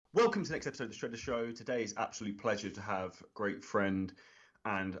Welcome to the next episode of the Shredder Show. Today is absolute pleasure to have a great friend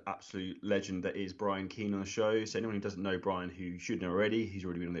and absolute legend that is Brian Keane on the show. So anyone who doesn't know Brian, who you should know already, he's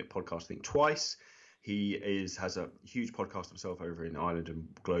already been on the podcast, I think, twice. He has a huge podcast himself over in Ireland and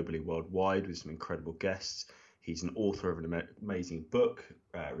globally, worldwide, with some incredible guests. He's an author of an amazing book,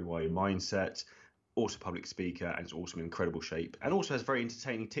 Rewire Your Mindset, also public speaker, and is also in incredible shape, and also has very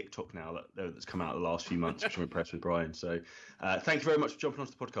entertaining TikTok now that's come out the last few months, which I'm impressed with, Brian. So thank you very much for jumping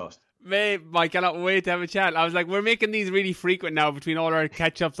onto the podcast. Mate, I cannot wait to have a chat. I was like, we're making these really frequent now between all our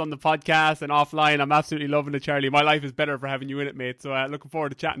catch-ups on the podcast and offline. I'm absolutely loving it, Charlie. My life is better for having you in it, mate. So looking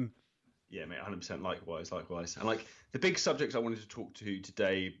forward to chatting. Yeah, mate, 100%. Likewise. And like the big subjects I wanted to talk to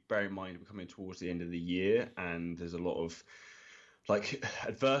today, bear in mind we're coming towards the end of the year and there's a lot of like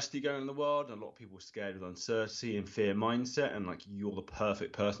adversity going on in the world, and a lot of people are scared with uncertainty and fear mindset, and like you're the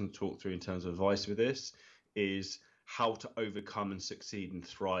perfect person to talk through in terms of advice with this, is how to overcome and succeed and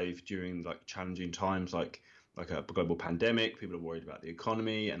thrive during like challenging times like a global pandemic. People are worried about the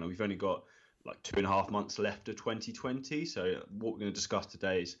economy, and we've only got like 2.5 months left of 2020. So what we're going to discuss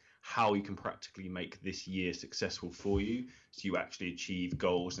today is how you can practically make this year successful for you, so you actually achieve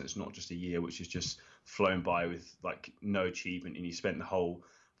goals, and it's not just a year which is just flown by with like no achievement, and you spent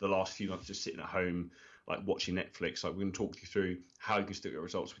the last few months just sitting at home like watching Netflix. Like we're going to talk you through how you can still get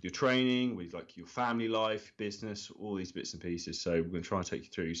results with your training, with like your family life, business, all these bits and pieces. So we're going to try and take you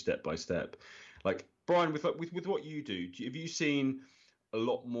through step by step. Like Brian, with what you do, have you seen a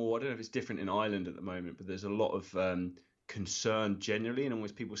lot more? I don't know if it's different in Ireland at the moment, but there's a lot of concern generally, and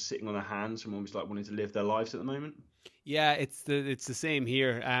almost people sitting on their hands from almost like wanting to live their lives at the moment. Yeah, it's the same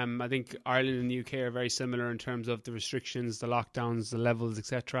here. I think Ireland and the UK are very similar in terms of the restrictions, the lockdowns, the levels,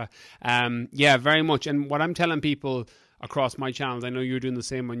 etc. Yeah, very much. And what I'm telling people across my channels, I know you're doing the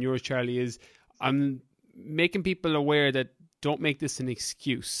same on yours, Charlie, is I'm making people aware that don't make this an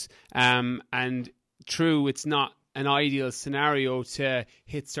excuse. And true, it's not an ideal scenario to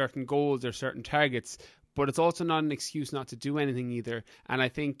hit certain goals or certain targets, but it's also not an excuse not to do anything either. And I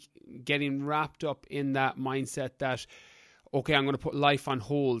think getting wrapped up in that mindset that, okay, I'm going to put life on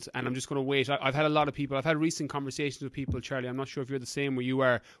hold and I'm just going to wait. I've had a lot of people, I've had recent conversations with people, Charlie, I'm not sure if you're the same where you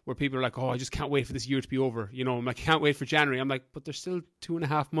are, where people are like, oh, I just can't wait for this year to be over. You know, I'm like, I can't wait for January. I'm like, but there's still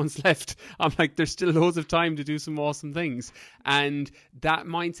 2.5 months left. I'm like, there's still loads of time to do some awesome things. And that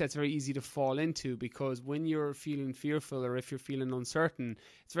mindset's very easy to fall into, because when you're feeling fearful or if you're feeling uncertain,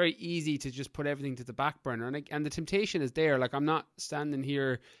 it's very easy to just put everything to the back burner. And the temptation is there. Like, I'm not standing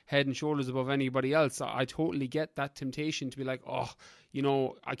here head and shoulders above anybody else. I totally get that temptation to be like, oh, you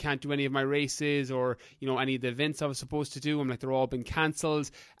know, I can't do any of my races, or, you know, any of the events I was supposed to do. I'm like, they're all been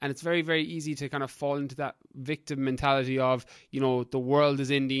cancelled. And it's very, very easy to kind of fall into that victim mentality of, you know, the world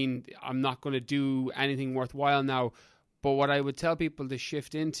is ending. I'm not going to do anything worthwhile now. But what I would tell people to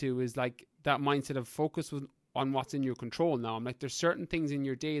shift into is like that mindset of focus on what's in your control now. I'm like, there's certain things in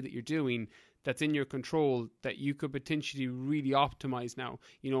your day that you're doing that's in your control that you could potentially really optimize now.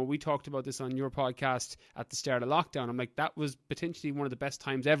 You know, we talked about this on your podcast at the start of lockdown. I'm like, that was potentially one of the best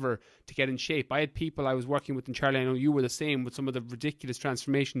times ever to get in shape. I had people I was working with, and Charlie, I know you were the same, with some of the ridiculous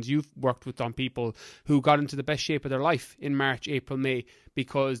transformations you've worked with on people who got into the best shape of their life in March, April, May,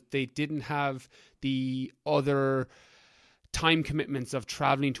 because they didn't have the other time commitments of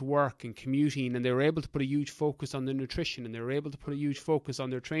traveling to work and commuting, and they were able to put a huge focus on their nutrition, and they were able to put a huge focus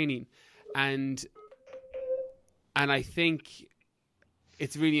on their training. And I think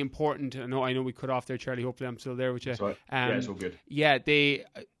it's really important. I know we cut off there, Charlie. Hopefully I'm still there with you. Right. Yeah, it's all good. Yeah, they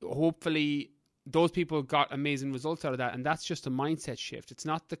hopefully those people got amazing results out of that, and that's just a mindset shift. It's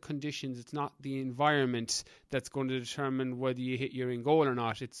not the conditions, it's not the environment that's going to determine whether you hit your end goal or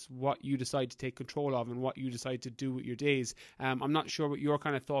not. It's what you decide to take control of and what you decide to do with your days. I'm not sure what your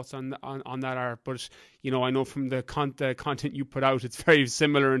kind of thoughts on that are, but you know, I know from the content you put out, it's very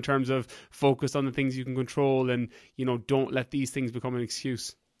similar in terms of focus on the things you can control, and you know, don't let these things become an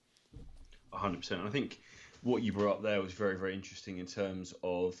excuse. 100%. I think what you brought up there was very, very interesting in terms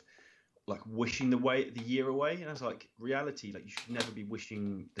of like wishing the year away. And I was like, reality, like you should never be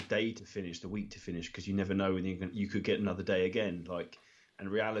wishing the day to finish, the week to finish, because you never know when you could get another day again. Like, and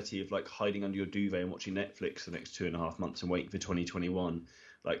reality of like hiding under your duvet and watching Netflix for the next 2.5 months and waiting for 2021.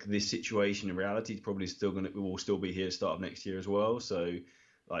 Like this situation in reality is probably will still be here at the start of next year as well. So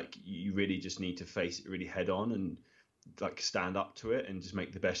like you really just need to face it really head on and like stand up to it and just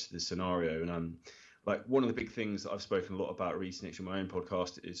make the best of the scenario. And like one of the big things that I've spoken a lot about recently on my own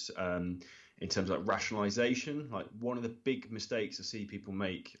podcast is in terms of like rationalization. Like one of the big mistakes I see people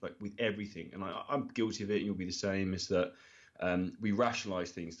make, like with everything, and I'm guilty of it, and you'll be the same, is that we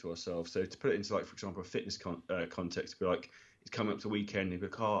rationalize things to ourselves. So to put it into like, for example, a fitness context, be like, it's coming up to the weekend, and you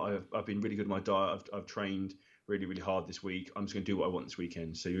go, oh, I've been really good at my diet. I've trained really, really hard this week. I'm just going to do what I want this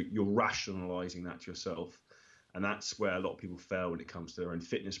weekend. So you're rationalizing that to yourself. And that's where a lot of people fail when it comes to their own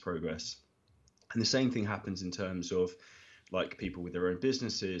fitness progress. And the same thing happens in terms of like people with their own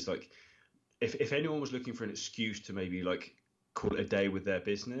businesses. Like if anyone was looking for an excuse to maybe like call it a day with their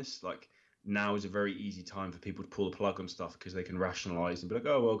business, like now is a very easy time for people to pull the plug on stuff because they can rationalize and be like,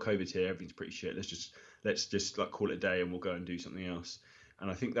 oh, well, COVID's here. Everything's pretty shit. Let's just like call it a day and we'll go and do something else. And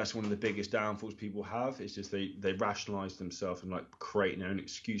I think that's one of the biggest downfalls people have. Is just they rationalize themselves and like create their own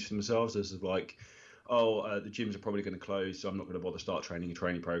excuse for themselves. This is like, oh, the gyms are probably going to close, so I'm not going to bother start training a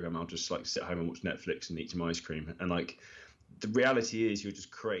training program. I'll just like sit home and watch Netflix and eat some ice cream. And like the reality is you're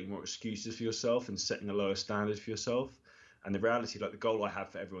just creating more excuses for yourself and setting a lower standard for yourself. And the reality, like the goal I have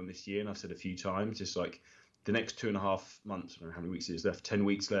for everyone this year, and I've said a few times, is like the next 2.5 months, I don't know how many weeks it is left, 10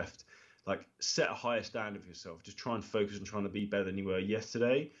 weeks left, like set a higher standard for yourself. Just try and focus on trying to be better than you were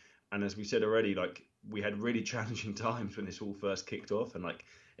yesterday. And as we said already, like we had really challenging times when this all first kicked off. And like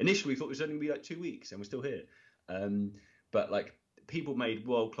initially we thought it was only going to be like 2 weeks and we're still here. But like people made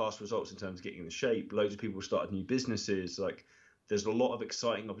world-class results in terms of getting in shape. Loads of people started new businesses. Like there's a lot of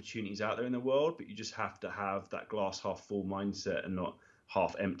exciting opportunities out there in the world, but you just have to have that glass half full mindset and not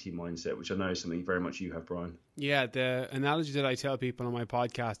half empty mindset, which I know is something very much you have, Brian. Yeah, the analogy that I tell people on my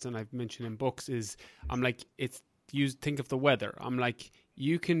podcast and I've mentioned in books is I'm like, think of the weather. I'm like,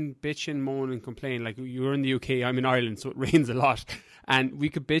 you can bitch and moan and complain. Like you're in the UK, I'm in Ireland, so it rains a lot. And we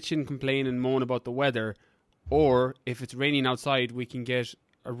could bitch and complain and moan about the weather. Or if it's raining outside, we can get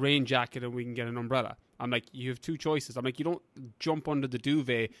a rain jacket and we can get an umbrella. I'm like, you have two choices. I'm like, you don't jump under the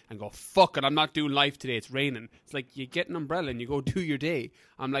duvet and go, fuck it, I'm not doing life today, it's raining. It's like you get an umbrella and you go do your day.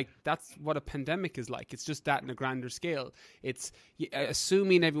 I'm like, that's what a pandemic is like. It's just that in a grander scale. It's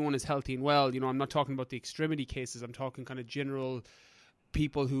assuming everyone is healthy and well. You know, I'm not talking about the extremity cases. I'm talking kind of general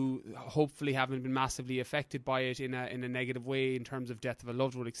people who hopefully haven't been massively affected by it in a negative way in terms of death of a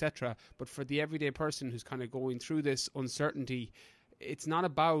loved one, etc. But for the everyday person who's kind of going through this uncertainty, it's not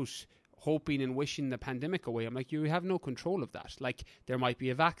about hoping and wishing the pandemic away. I'm like, you have no control of that. Like there might be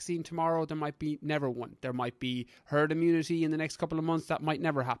a vaccine tomorrow, there might be never one. There might be herd immunity in the next couple of months, that might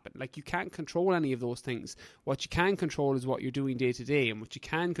never happen. Like you can't control any of those things. What you can control is what you're doing day to day, and what you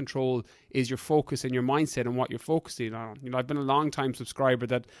can control is your focus and your mindset and what you're focusing on. You know, I've been a long time subscriber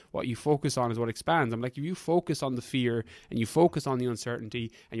that what you focus on is what expands. I'm like, if you focus on the fear and you focus on the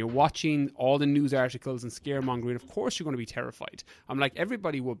uncertainty and you're watching all the news articles and scaremongering, of course you're going to be terrified. I'm like,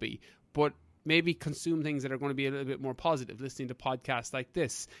 everybody would be. But maybe consume things that are going to be a little bit more positive, listening to podcasts like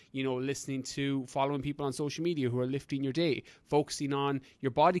this, you know, following people on social media who are lifting your day, focusing on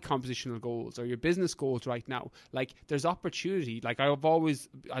your body compositional goals or your business goals right now. Like there's opportunity. Like I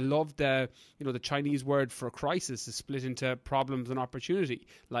love the Chinese word for crisis is split into problems and opportunity.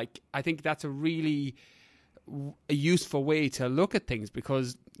 Like I think that's a useful way to look at things,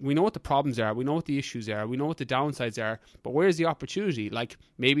 because we know what the problems are, we know what the issues are, we know what the downsides are, but where's the opportunity? Like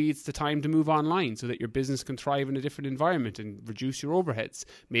maybe it's the time to move online so that your business can thrive in a different environment and reduce your overheads.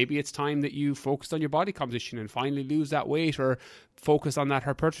 Maybe it's time that you focused on your body composition and finally lose that weight, or focus on that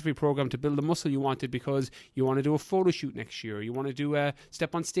hypertrophy program to build the muscle you wanted because you want to do a photo shoot next year, you want to do a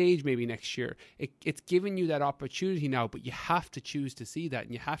step on stage maybe next year. It's giving you that opportunity now, but you have to choose to see that,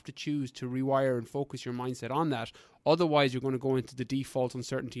 and you have to choose to rewire and focus your mindset on that. Otherwise you're going to go into the default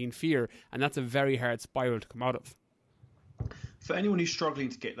uncertainty and fear, and that's a very hard spiral to come out of. For anyone who's struggling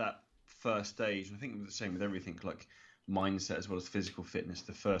to get that first stage, and I think it's the same with everything, like mindset as well as physical fitness,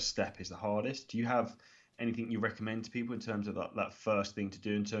 the first step is the hardest. Do you have anything you recommend to people in terms of that first thing to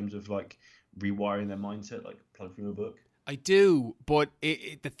do in terms of like rewiring their mindset, like plug from your book? I do, but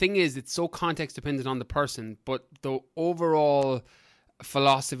the thing is, it's so context dependent on the person, but the overall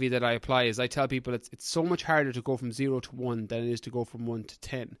philosophy that I apply is I tell people it's so much harder to go from 0 to 1 than it is to go from 1 to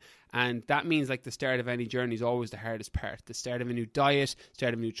 10. And that means like the start of any journey is always the hardest part. The start of a new diet,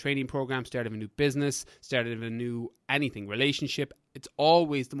 start of a new training program, start of a new business, start of a new anything, relationship. It's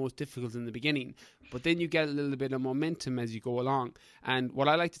always the most difficult in the beginning. But then you get a little bit of momentum as you go along. And what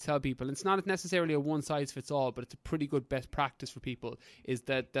I like to tell people, and it's not necessarily a one size fits all, but it's a pretty good best practice for people, is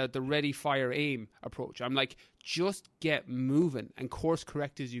that the ready, fire, aim approach. I'm like, just get moving and course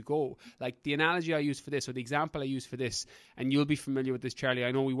correct as you go. Like the analogy I use for this, or the example I use for this, and you'll be familiar with this, Charlie.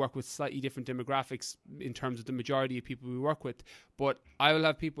 I know we work with slightly different demographics in terms of the majority of people we work with, but I will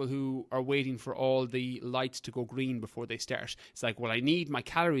have people who are waiting for all the lights to go green before they start. It's like, well, I need my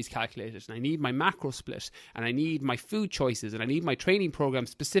calories calculated, and I need my macro split, and I need my food choices, and I need my training program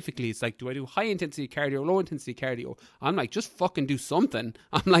specifically. It's like, do I do high intensity cardio, low intensity cardio? I'm like, just fucking do something.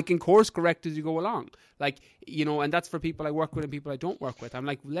 I'm like, and course correct as you go along. Like, you know, and that's for people I work with and people I don't work with. I'm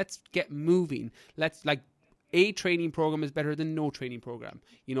like, let's get moving. Let's, like, a training program is better than no training program.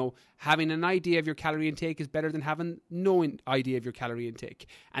 You know, having an idea of your calorie intake is better than having no idea of your calorie intake.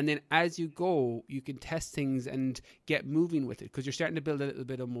 And then as you go, you can test things and get moving with it, because you're starting to build a little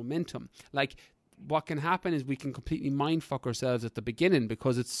bit of momentum. Like, what can happen is we can completely mindfuck ourselves at the beginning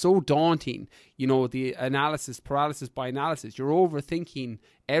because it's so daunting. You know, the analysis, paralysis by analysis. You're overthinking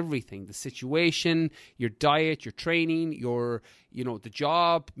everything, the situation, your diet, your training, your, you know, the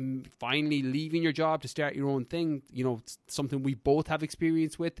job, finally leaving your job to start your own thing. You know, it's something we both have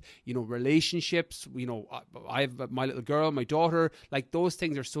experience with, you know, relationships, you know, I have my little girl, my daughter, like those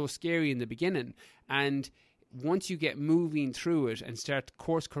things are so scary in the beginning. And once you get moving through it and start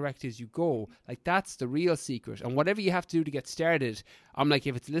course correct as you go, like that's the real secret. And whatever you have to do to get started, I'm like,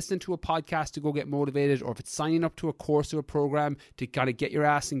 if it's listening to a podcast to go get motivated, or if it's signing up to a course or a program to kind of get your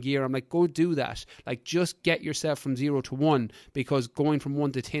ass in gear, I'm like, go do that. Like, just get yourself from 0 to 1, because going from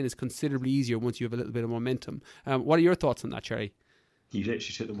 1 to 10 is considerably easier once you have a little bit of momentum. What are your thoughts on that, Cherry? You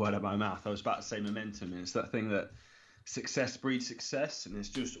literally took the word out of my mouth. I was about to say momentum, and it's that thing that success breeds success, and it's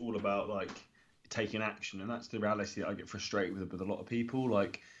just all about like taking action. And that's the reality that I get frustrated with a lot of people.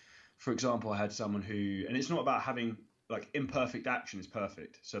 Like, for example, I had someone who, and it's not about having like imperfect action is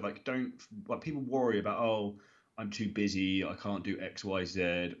perfect. So like, don't, like, people worry about, oh, I'm too busy, I can't do X, Y,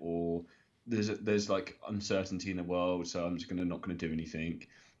 Z, or there's like uncertainty in the world, so I'm just not going to do anything.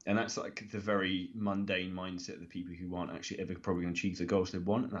 And that's like the very mundane mindset of the people who aren't actually ever probably going to achieve the goals they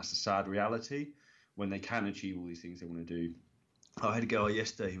want. And that's the sad reality when they can achieve all these things they want to do. I had a girl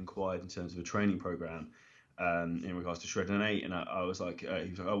yesterday who inquired in terms of a training program in regards to shredding an 8, and I was like, he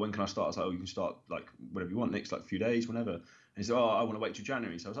was like, oh, when can I start? I was like, oh, you can start like whatever you want, next like few days, whenever. And he said, oh, I want to wait till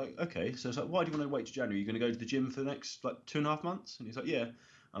January. So I was like, okay. So I was like, why do you want to wait till January? You're going to go to the gym for the next like 2.5 months? And he's like, yeah.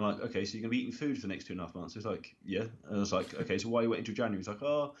 I'm like, okay, so you're going to be eating food for the next 2.5 months? He's like, yeah. And I was like, okay, so why are you waiting till January? He's like,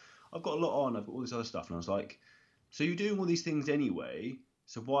 oh, I've got a lot on, I've got all this other stuff. And I was like, so you're doing all these things anyway,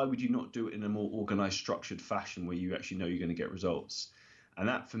 so why would you not do it in a more organized, structured fashion where you actually know you're going to get results? And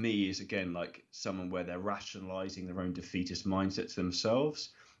that for me is, again, like someone where they're rationalizing their own defeatist mindset to themselves,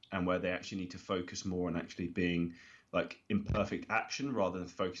 and where they actually need to focus more on actually being like imperfect action rather than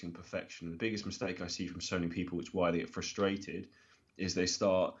focusing on perfection. And the biggest mistake I see from so many people, which is why they get frustrated, is they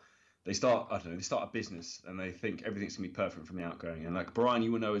start a business and they think everything's gonna be perfect from the outgoing. And like, Brian,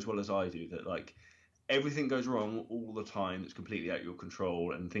 you will know as well as I do that like everything goes wrong all the time. It's completely out of your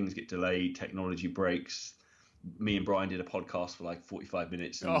control, and things get delayed, technology breaks. Me and Brian did a podcast for like 45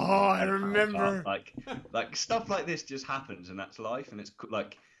 minutes. And I remember. Like stuff like this just happens, and that's life. And it's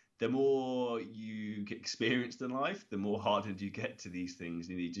like, the more you get experienced in life, the more hardened you get to these things,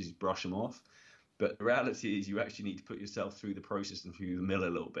 and you just brush them off. But the reality is you actually need to put yourself through the process and through the mill a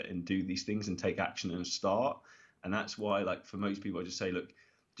little bit and do these things and take action and start. And that's why, like, for most people, I just say, look,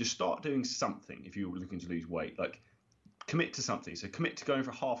 just start doing something if you're looking to lose weight. Like, commit to something. So commit to going for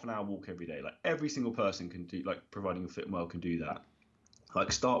a half an hour walk every day. Like, every single person can do, like, providing you're fit and well, can do that.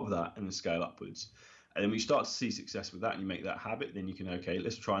 Like, start with that and then scale upwards. And then when you start to see success with that and you make that habit, then you can, okay,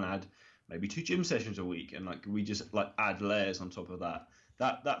 let's try and add maybe 2 gym sessions a week. And like, we just like add layers on top of that.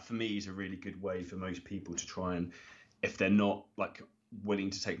 That for me is a really good way for most people to try and, if they're not like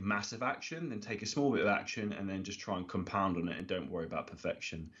willing to take massive action, then take a small bit of action and then just try and compound on it and don't worry about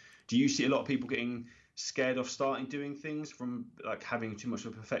perfection. Do you see a lot of people getting scared of starting doing things from like having too much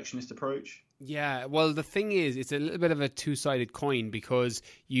of a perfectionist approach? Yeah, well, the thing is, it's a little bit of a two-sided coin, because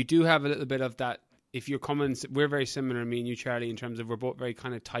you do have a little bit of that. If you're coming, we're very similar, me and you, Charlie, in terms of we're both very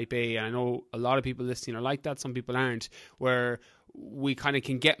kind of type A. And I know a lot of people listening are like that. Some people aren't, where we kind of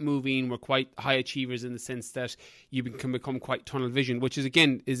can get moving. We're quite high achievers in the sense that you can become quite tunnel vision, which is,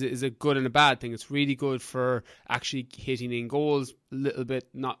 again, is a good and a bad thing. It's really good for actually hitting in goals, a little bit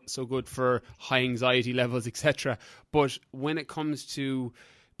not so good for high anxiety levels, etc. But when it comes to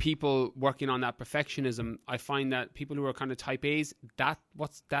people working on that perfectionism, I find that people who are kind of type A's, that's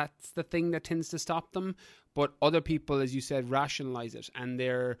the thing that tends to stop them. But other people, as you said, rationalize it, and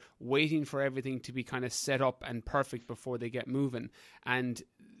they're waiting for everything to be kind of set up and perfect before they get moving. And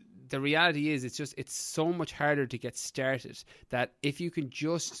the reality is, it's so much harder to get started, that if you can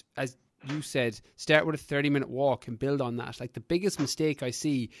just, as you said, start with a 30-minute walk and build on that. Like, the biggest mistake I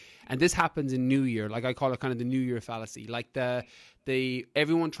see, and this happens in New Year, like I call it kind of the New Year fallacy, like the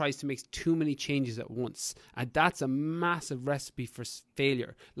everyone tries to make too many changes at once, and that's a massive recipe for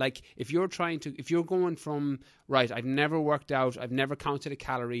failure. Like if you're going from, right, I've never worked out, I've never counted a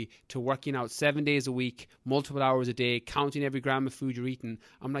calorie, to working out 7 days a week, multiple hours a day, counting every gram of food you're eating,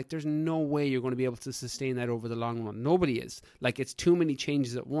 I'm like, there's no way you're going to be able to sustain that over the long run. Nobody is. Like, it's too many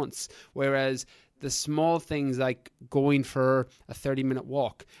changes at once. Whereas the small things like going for a 30-minute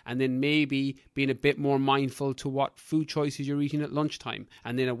walk, and then maybe being a bit more mindful to what food choices you're eating at lunchtime,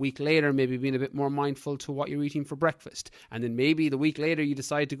 and then a week later maybe being a bit more mindful to what you're eating for breakfast, and then maybe the week later you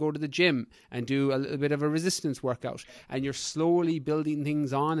decide to go to the gym and do a little bit of a resistance workout, and you're slowly building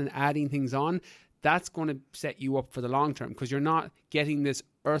things on and adding things on. That's going to set you up for the long term, because you're not getting this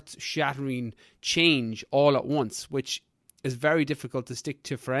earth-shattering change all at once, which is very difficult to stick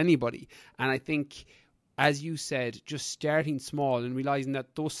to for anybody. And I think, as you said, just starting small and realizing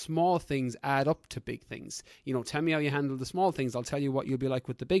that those small things add up to big things. You know, tell me how you handle the small things, I'll tell you what you'll be like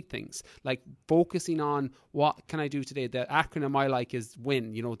with the big things. Like focusing on what can I do today. The acronym I like is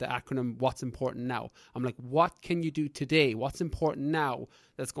WIN, you know, the acronym what's important now. I'm like, what can you do today? What's important now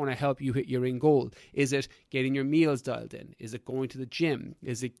that's going to help you hit your end goal? Is it getting your meals dialed in? Is it going to the gym?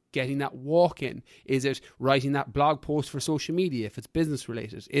 Is it getting that walk in? Is it writing that blog post for social media if it's business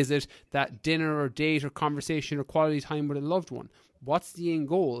related? Is it that dinner or date or conversation or quality time with a loved one? What's the end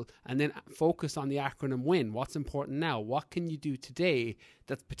goal? And then focus on the acronym WIN. What's important now? What can you do today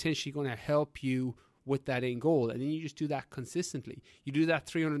that's potentially going to help you with that end goal? And then you just do that consistently. You do that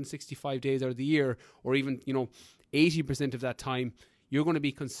 365 days out of the year, or even, 80% of that time, you're going to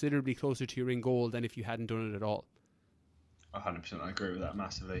be considerably closer to your end goal than if you hadn't done it at all. 100%, I agree with that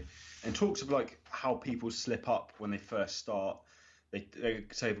massively. And talks of like how people slip up when they first start. They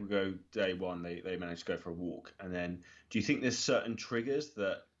say people go day one, they manage to go for a walk, and then do you think there's certain triggers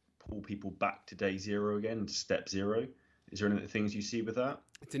that pull people back to day zero again, to step zero? Is there any things you see with that?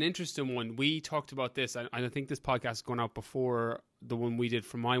 It's an interesting one. We talked about this, and I think this podcast has gone out before the one we did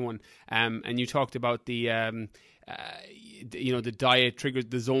for my one. And you talked about the diet triggers,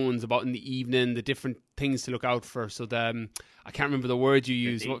 the zones about in the evening, the different things to look out for. So I can't remember the word you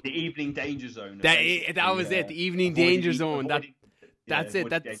used. The evening danger zone. That was it. The evening danger zone. That's it.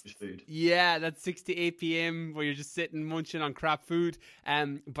 That's food. Yeah, that's 6 to 8 p.m. where you're just sitting munching on crap food.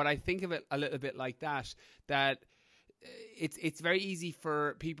 But I think of it a little bit like that. That it's very easy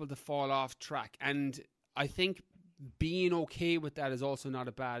for people to fall off track, and I think being okay with that is also not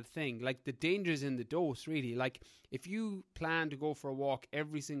a bad thing. Like, the danger's in the dose, really. Like, if you plan to go for a walk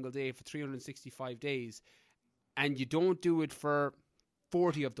every single day for 365 days and you don't do it for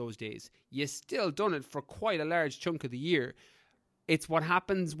 40 of those days, you still done it for quite a large chunk of the year. It's what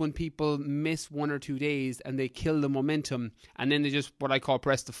happens when people miss 1 or 2 days and they kill the momentum, and then they just, what I call,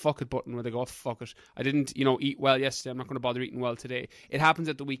 press the fuck it button, where they go, oh, fuck it, I didn't eat well yesterday, I'm not going to bother eating well today. It happens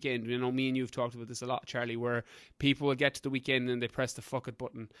at the weekend. Me and you have talked about this a lot, Charlie, where people will get to the weekend and they press the fuck it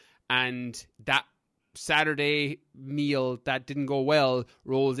button, and that Saturday meal that didn't go well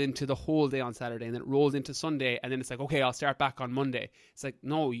rolls into the whole day on Saturday, and then it rolls into Sunday, and then it's like, okay, I'll start back on Monday. It's like,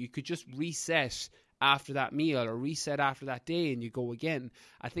 no, you could just reset after that meal or reset after that day and you go again.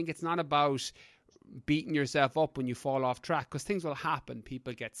 I think it's not about beating yourself up when you fall off track, because things will happen.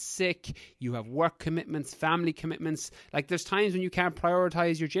 People get sick, you have work commitments, family commitments. Like, there's times when you can't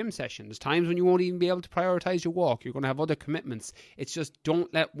prioritize your gym session, there's times when you won't even be able to prioritize your walk, you're going to have other commitments. It's just,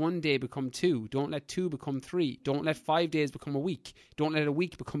 don't let one day become 2, don't let 2 become 3, don't let 5 days become a week, don't let a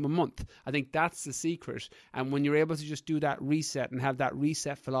week become a month. I think that's the secret. And when you're able to just do that reset and have that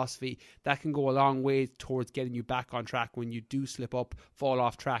reset philosophy, that can go a long way towards getting you back on track when you do slip up, fall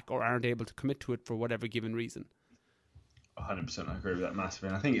off track, or aren't able to commit to it for whatever given reason. 100%, I agree with that massively.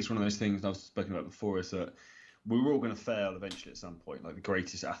 And I think it's one of those things I've spoken about before, is that we're all going to fail eventually at some point. Like, the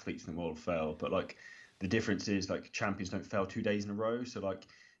greatest athletes in the world fail, but like, the difference is, like, champions don't fail 2 days in a row. So like,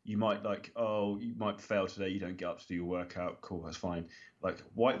 you might fail today, you don't get up to do your workout, cool, that's fine. Like,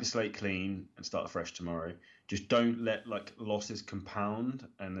 wipe the slate clean and start fresh tomorrow. Just don't let like losses compound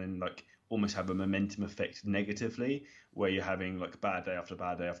and then like almost have a momentum effect negatively, where you're having like bad day after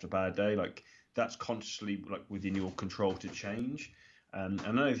bad day after bad day. Like, that's consciously like within your control to change. I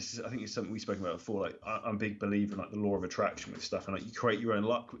know I think it's something we've spoken about before. Like, I'm a big believer in like the law of attraction with stuff, and like, you create your own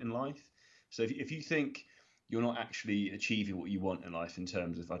luck in life. So if you think you're not actually achieving what you want in life in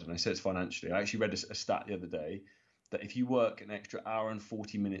terms of, I don't know, say it's financially. I actually read a stat the other day that if you work an extra hour and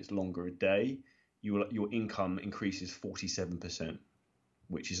 40 minutes longer a day, your income increases 47%,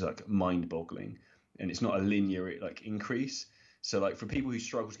 which is like mind-boggling. And it's not a linear like increase. So like, for people who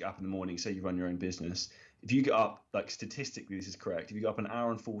struggle to get up in the morning, say you run your own business, if you get up, like statistically, this is correct. If you get up an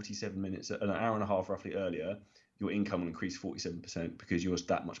hour and 47 minutes, an hour and a half roughly earlier, your income will increase 47% because you're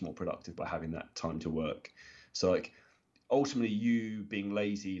that much more productive by having that time to work. So like ultimately you being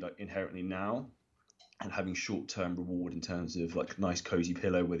lazy like inherently now and having short-term reward in terms of like nice cozy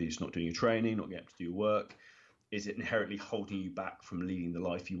pillow, whether you're just not doing your training, not getting to do your work, is it inherently holding you back from leading the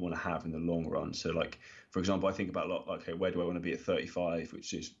life you want to have in the long run? So like, for example, I think about a lot, like, okay, where do I want to be at 35,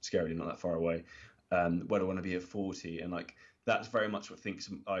 which is scarily not that far away. Where do I want to be at 40? And like, that's very much what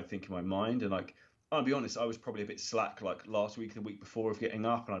I think in my mind. And like, I'll be honest, I was probably a bit slack like last week, the week before of getting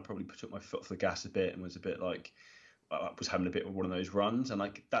up, and I probably took my foot off the gas a bit and was a bit like, I was having a bit of one of those runs, and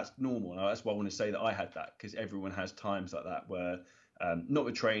like that's normal. And that's why I want to say that I had that, because everyone has times like that where, not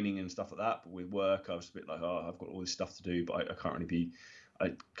with training and stuff like that, but with work, I was a bit like, oh, I've got all this stuff to do, but I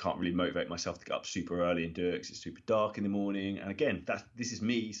can't really motivate myself to get up super early and do it because it's super dark in the morning. And again, this is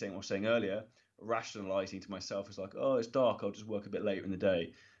me saying what I was saying earlier, rationalizing to myself as like, oh, it's dark, I'll just work a bit later in the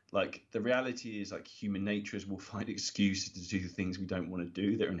day. Like the reality is like human nature is we'll find excuses to do the things we don't want to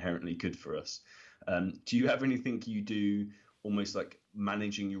do that are inherently good for us. Do you have anything you do almost like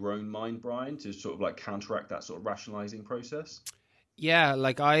managing your own mind, Brian, to sort of like counteract that sort of rationalizing process? Yeah,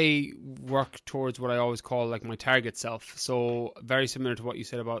 like I work towards what I always call like my target self. So very similar to what you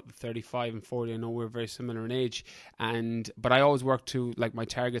said about the 35 and 40. I know we're very similar in age, but I always work to like my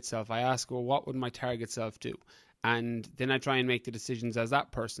target self. I ask, well, what would my target self do? And then I try and make the decisions as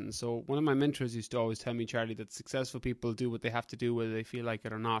that person. So one of my mentors used to always tell me, Charlie, that successful people do what they have to do whether they feel like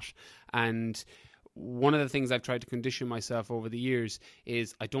it or not. And one of the things I've tried to condition myself over the years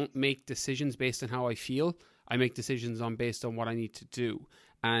is I don't make decisions based on how I feel. I make decisions based on what I need to do.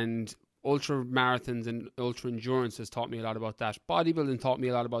 And ultra marathons and ultra endurance has taught me a lot about that. Bodybuilding taught me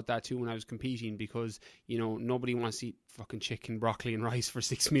a lot about that too when I was competing, because nobody wants to eat fucking chicken, broccoli and rice for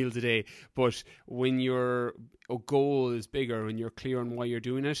 6 meals a day. But when your goal is bigger and you're clear on why you're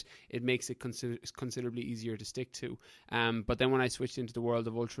doing it, it makes it considerably easier to stick to. But then when I switched into the world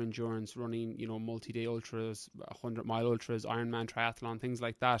of ultra endurance, running multi-day ultras, 100-mile ultras, Ironman triathlon, things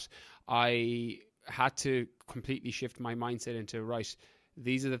like that, I had to completely shift my mindset into, right,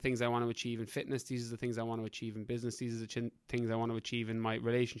 these are the things I want to achieve in fitness, these are the things I want to achieve in business, these are the things I want to achieve in my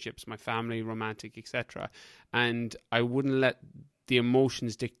relationships, my family, romantic, etc. And I wouldn't let the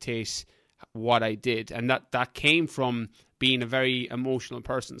emotions dictate what I did. And that came from being a very emotional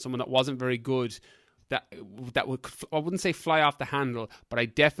person, someone that wasn't very good, that would, I wouldn't say fly off the handle, but I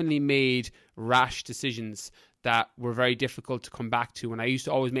definitely made rash decisions that were very difficult to come back to, and I used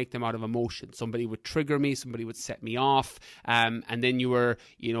to always make them out of emotion. Somebody would trigger me, somebody would set me off, and then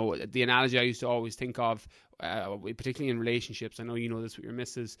the analogy I used to always think of, particularly in relationships, I know you know this with your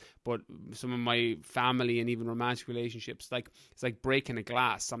missus, but some of my family and even romantic relationships, it's like breaking a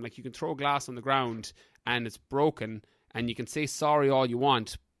glass. I'm like, you can throw a glass on the ground and it's broken, and you can say sorry all you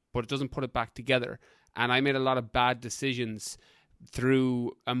want, but it doesn't put it back together. And I made a lot of bad decisions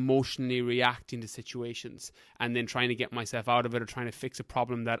through emotionally reacting to situations and then trying to get myself out of it, or trying to fix a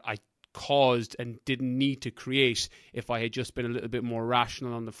problem that I caused and didn't need to create if I had just been a little bit more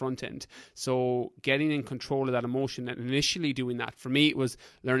rational on the front end. So getting in control of that emotion, and initially doing that, for me, it was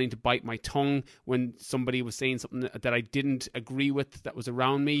learning to bite my tongue when somebody was saying something that I didn't agree with that was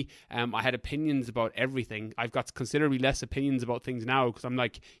around me. I had opinions about everything. I've got considerably less opinions about things now, because I'm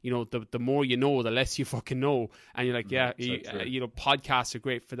like, the more you know, the less you fucking know. And you're like, podcasts are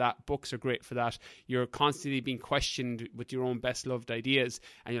great for that, books are great for that. You're constantly being questioned with your own best loved ideas,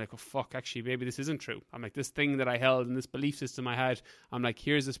 and you're like, oh fuck, actually maybe this isn't true. I'm like, this thing that I held and this belief system I had, I'm like,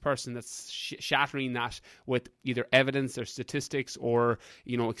 here's this person that's shattering that with either evidence or statistics or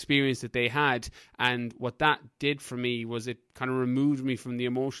experience that they had. And what that did for me was it kind of removed me from the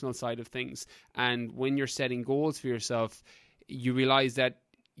emotional side of things. And when you're setting goals for yourself, you realize that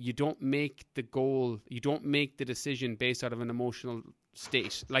you don't make the decision based out of an emotional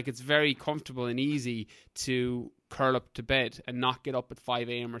state. Like, it's very comfortable and easy to curl up to bed and not get up at 5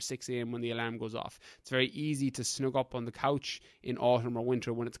 a.m. or 6 a.m. when the alarm goes off. It's very easy to snug up on the couch in autumn or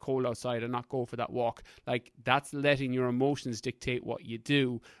winter when it's cold outside and not go for that walk. Like, that's letting your emotions dictate what you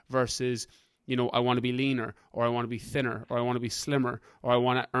do versus, I want to be leaner, or I want to be thinner, or I want to be slimmer, or I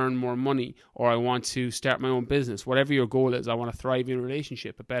want to earn more money, or I want to start my own business. Whatever your goal is, I want to thrive in a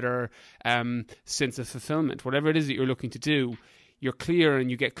relationship, a better sense of fulfillment. Whatever it is that you're looking to do, you're clear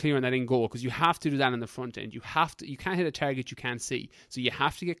and you get clear on that end goal, because you have to do that in the front end. You can't hit a target you can't see. So you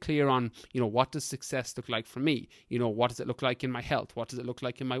have to get clear on, what does success look like for me? What does it look like in my health? What does it look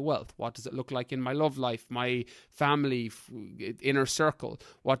like in my wealth? What does it look like in my love life, my family, inner circle?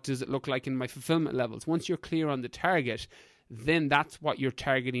 What does it look like in my fulfillment levels? Once you're clear on the target, then that's what you're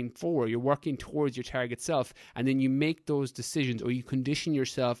targeting for. You're working towards your target self, and then you make those decisions, or you condition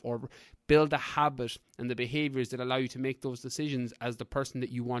yourself, or build a habit and the behaviors that allow you to make those decisions as the person that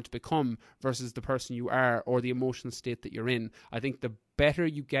you want to become versus the person you are, or the emotional state that you're in. I think the better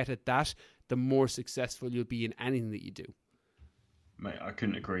you get at that, the more successful you'll be in anything that you do. Mate, I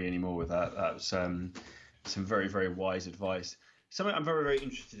couldn't agree any more with that. That's some very, very wise advice. Something I'm very, very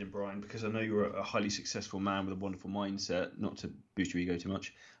interested in, Brian, because I know you're a highly successful man with a wonderful mindset, not to boost your ego too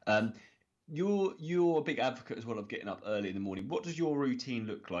much. You're a big advocate as well of getting up early in the morning. What does your routine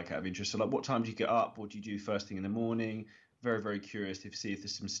look like out of interest? So like, what time do you get up? What do you do first thing in the morning? Very, very curious to see if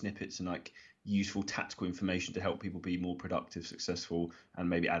there's some snippets and like useful tactical information to help people be more productive, successful, and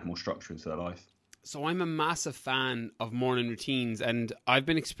maybe add more structure into their life. So I'm a massive fan of morning routines, and I've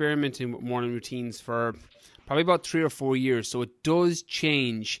been experimenting with morning routines for probably about 3 or 4 years. So it does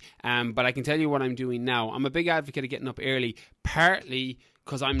change, but I can tell you what I'm doing now. I'm a big advocate of getting up early, partly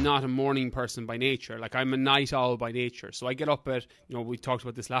because I'm not a morning person by nature. Like, I'm a night owl by nature. So I get up at, we talked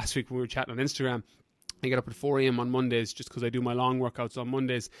about this last week when we were chatting on Instagram. I get up at 4 a.m. on Mondays just because I do my long workouts on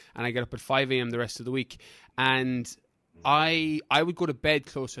Mondays, and I get up at 5 a.m. the rest of the week. And I would go to bed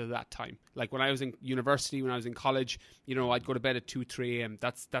closer to that time. Like when I was in university, when I was in college, I'd go to bed at 2, 3 a.m.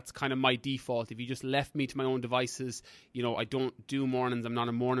 That's kind of my default. If you just left me to my own devices, I don't do mornings. I'm not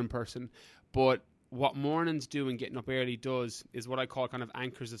a morning person. But what mornings do and getting up early does is what I call kind of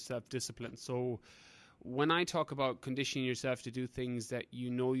anchors of self-discipline. So when I talk about conditioning yourself to do things that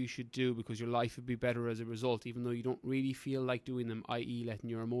you should do because your life would be better as a result, even though you don't really feel like doing them, i.e. letting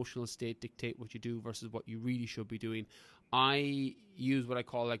your emotional state dictate what you do versus what you really should be doing, I use what I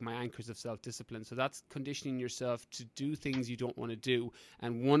call like my anchors of self-discipline. So that's conditioning yourself to do things you don't want to do.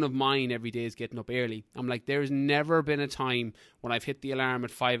 And one of mine every day is getting up early. I'm like, there's never been a time when I've hit the alarm at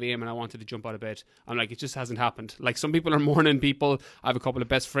 5 a.m. and I wanted to jump out of bed. I'm like, it just hasn't happened. Like, some people are morning people. I have a couple of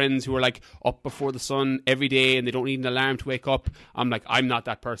best friends who are like up before the sun every day and they don't need an alarm to wake up. I'm like, I'm not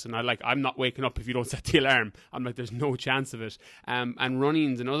that person. I'm not waking up if you don't set the alarm. I'm like, there's no chance of it. And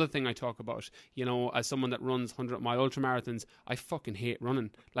running's another thing I talk about. As someone that runs 100-mile ultramarathons, I fucking hate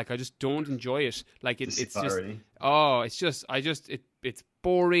running. Like, I just don't enjoy it. Like, it's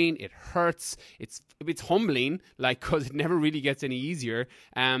boring. It hurts. It's humbling, like, because it never really gets any easier.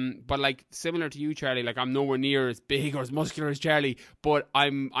 But like, similar to you, Charlie, like, I'm nowhere near as big or as muscular as Charlie, but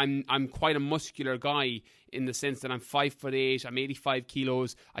I'm quite a muscular guy in the sense that I'm 5'8", I'm 85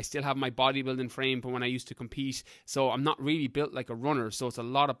 kilos. I still have my bodybuilding frame from when I used to compete. So I'm not really built like a runner. So it's a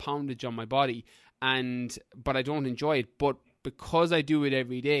lot of poundage on my body, but I don't enjoy it. But because I do it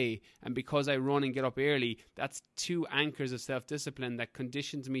every day and because I run and get up early, that's 2 anchors of self-discipline that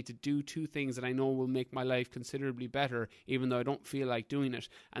conditions me to do 2 things that I know will make my life considerably better, even though I don't feel like doing it.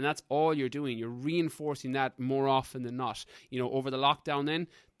 And that's all you're doing. You're reinforcing that more often than not. Over the lockdown then,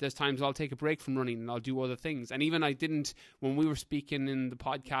 there's times I'll take a break from running and I'll do other things. And even when we were speaking in the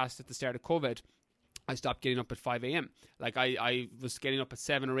podcast at the start of COVID, I stopped getting up at 5 a.m. Like, I was getting up at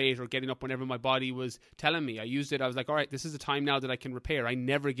 7 or 8 or getting up whenever my body was telling me. I used it. I was like, all right, this is a time now that I can repair. I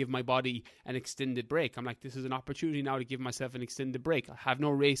never give my body an extended break. I'm like, this is an opportunity now to give myself an extended break. I have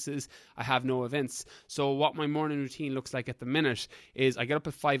no races. I have no events. So what my morning routine looks like at the minute is I get up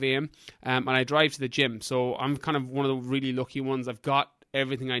at 5 a.m. And I drive to the gym. So I'm kind of one of the really lucky ones. I've got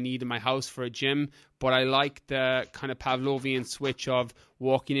everything I need in my house for a gym, but I like the kind of Pavlovian switch of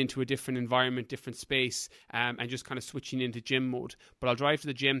walking into a different environment, different space, and just kind of switching into gym mode. But I'll drive to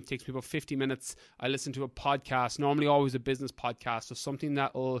the gym, it takes me about 50 minutes. I listen to a podcast, normally always a business podcast, so something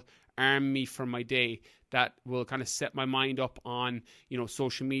that will arm me for my day, that will kind of set my mind up on,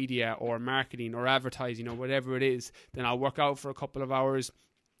 social media or marketing or advertising or whatever it is. Then I'll work out for a couple of hours,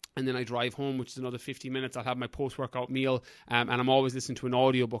 and then I drive home, which is another 50 minutes. I'll have my post-workout meal, and I'm always listening to an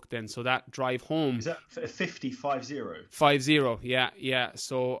audiobook then. So that drive home... Is that 50? 50, yeah.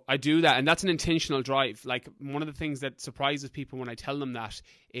 So I do that, and that's an intentional drive. Like, one of the things that surprises people when I tell them that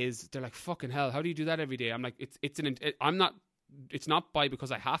is they're like, fucking hell, how do you do that every day? I'm like, it's not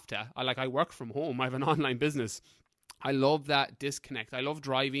because I have to. I work from home. I have an online business. I love that disconnect. I love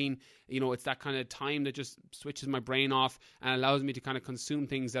driving. It's that kind of time that just switches my brain off and allows me to kind of consume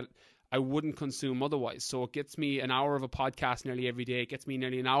things that I wouldn't consume otherwise. So it gets me an hour of a podcast nearly every day. It gets me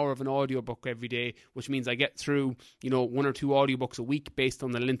nearly an hour of an audiobook every day, which means I get through, 1 or 2 audiobooks a week based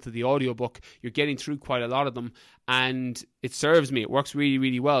on the length of the audiobook. You're getting through quite a lot of them, and it serves me. It works really,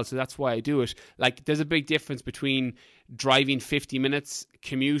 really well. So that's why I do it. Like, there's a big difference between driving 50 minutes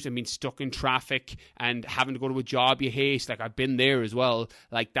commute and being stuck in traffic and having to go to a job you hate. Like, I've been there as well.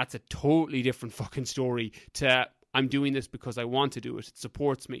 Like, that's a totally different fucking story to I'm doing this because I want to do it. It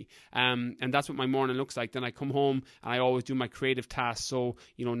supports me. And that's what my morning looks like. Then I come home and I always do my creative tasks. So,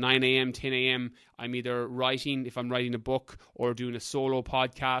 9 a.m., 10 a.m., I'm either writing, if I'm writing a book, or doing a solo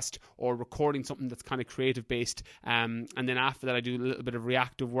podcast, or recording something that's kind of creative based. And then after that, I do a little bit of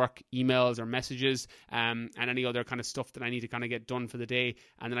reactive work, emails or messages, and any other kind of stuff that I need to kind of get done for the day.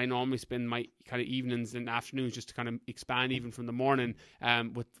 And then I normally spend my kind of evenings and afternoons just to kind of expand even from the morning,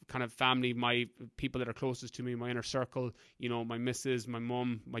 with kind of family, my people that are closest to me, my inner circle, my missus, my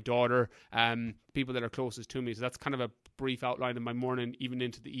mum, my daughter, people that are closest to me. So that's kind of a brief outline of my morning, even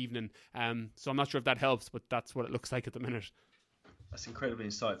into the evening. So I'm not sure if that helps, but that's what it looks like at the minute. That's incredibly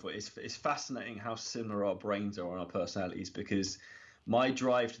insightful. It's fascinating how similar our brains are on our personalities, because my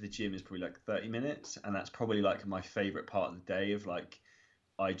drive to the gym is probably like 30 minutes, and that's probably like my favorite part of the day. Of like,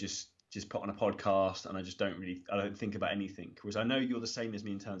 I just put on a podcast and I don't think about anything. Whereas I know you're the same as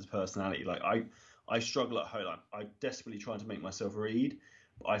me in terms of personality. Like I struggle at home. I desperately try to make myself read,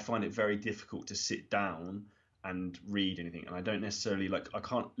 but I find it very difficult to sit down and read anything. And I don't necessarily I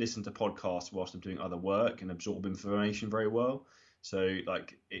can't listen to podcasts whilst I'm doing other work and absorb information very well. So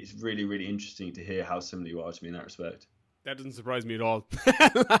it's really, really interesting to hear how similar you are to me in that respect. That doesn't surprise me at all.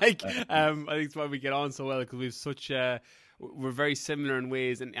 I think it's why we get on so well, because we've we're very similar in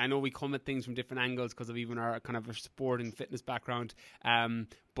ways, and I know we come at things from different angles because of even our kind of sport and fitness background.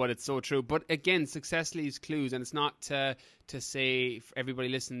 But it's so true. But again, success leaves clues, and it's not to say for everybody,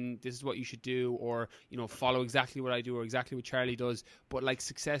 listen, this is what you should do, or follow exactly what I do or exactly what Charlie does. But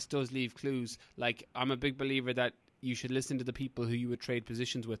success does leave clues. I'm a big believer that you should listen to the people who you would trade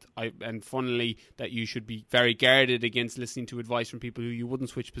positions with. And funnily, that you should be very guarded against listening to advice from people who you wouldn't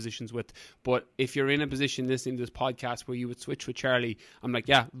switch positions with. But if you're in a position listening to this podcast where you would switch with Charlie, I'm like,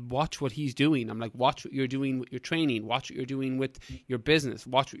 yeah, watch what he's doing. I'm like, watch what you're doing with your training. Watch what you're doing with your business.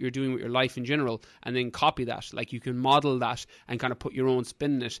 Watch what you're doing with your life in general. And then copy that. You can model that and kind of put your own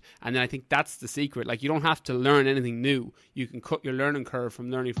spin in it. And then I think that's the secret. You don't have to learn anything new. You can cut your learning curve from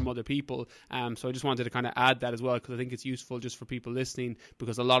learning from other people. So I just wanted to kind of add that as well, because I think it's useful just for people listening,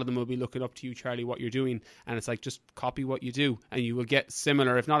 because a lot of them will be looking up to you, Charlie, what you're doing, and it's just copy what you do and you will get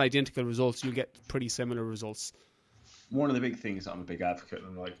similar, if not identical results. You'll get pretty similar results. One of the big things that I'm a big advocate,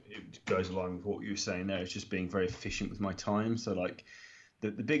 and it goes along with what you were saying there, is just being very efficient with my time. So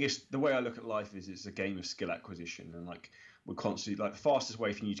the way I look at life is it's a game of skill acquisition, and we're constantly the fastest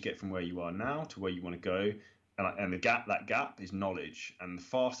way for you to get from where you are now to where you want to go, and that gap is knowledge, and the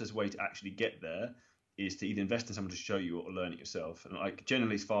fastest way to actually get there is to either invest in someone to show you or learn it yourself. And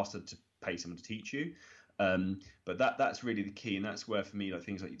generally it's faster to pay someone to teach you. But that's really the key. And that's where for me,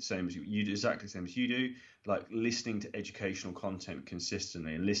 things like the same as you do, exactly the same as you do, listening to educational content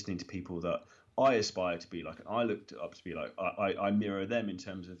consistently and listening to people that I aspire to be like, and I looked up to be like, I mirror them in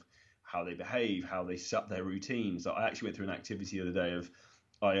terms of how they behave, how they set up their routines. I actually went through an activity the other day of,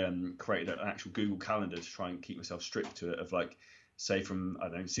 I created an actual Google Calendar to try and keep myself strict to it, of say from,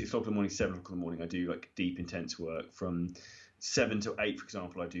 6 o'clock in the morning, 7 o'clock in the morning, I do deep intense work. From 7 to 8, for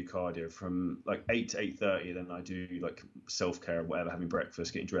example, I do cardio. From 8 to 8:30, then I do self-care, whatever, having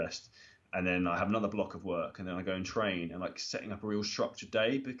breakfast, getting dressed. And then I have another block of work, and then I go and train, and setting up a real structured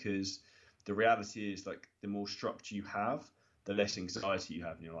day, because the reality is the more structure you have, the less anxiety you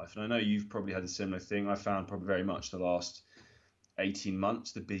have in your life. And I know you've probably had a similar thing. I found probably very much the last 18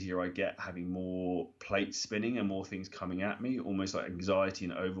 months, the busier I get, having more plates spinning and more things coming at me, almost anxiety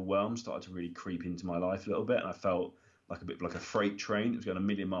and overwhelm started to really creep into my life a little bit. And I felt a bit like a freight train. It was going a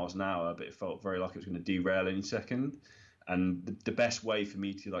million miles an hour, but it felt very like it was going to derail any second. And the best way for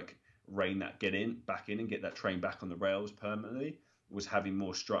me to rein that back in and get that train back on the rails permanently was having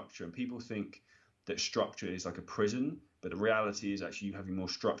more structure. And people think that structure is like a prison, but the reality is actually you having more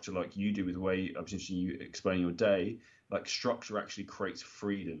structure, like you do with the way I was interested in you explaining your day. Structure actually creates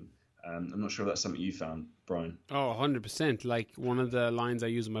freedom. I'm not sure if that's something you found, Brian. Oh, 100%. One of the lines I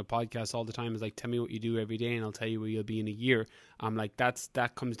use on my podcast all the time is tell me what you do every day and I'll tell you where you'll be in a year.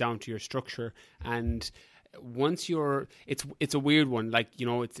 That comes down to your structure. And once it's a weird one,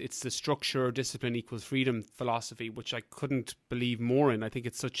 it's the structure, discipline equals freedom philosophy, which I couldn't believe more in. I think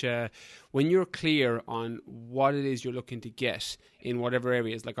it's when you're clear on what it is you're looking to get in whatever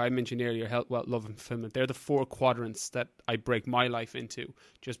areas, like I mentioned earlier, health, wealth, love and fulfillment, they're the 4 quadrants that I break my life into,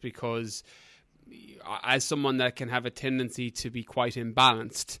 just because as someone that can have a tendency to be quite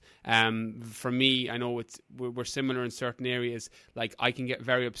imbalanced, for me, I know we're similar in certain areas. Like, I can get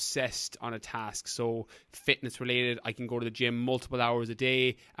very obsessed on a task. So fitness related, I can go to the gym multiple hours a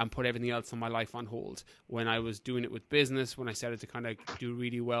day and put everything else in my life on hold. When I was doing it with business, when I started to kind of do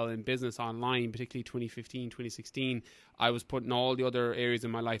really well in business online, particularly 2015, 2016, I was putting all the other areas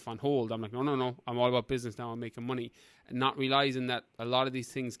in my life on hold. I'm like, no, I'm all about business now. I'm making money. And not realizing that a lot of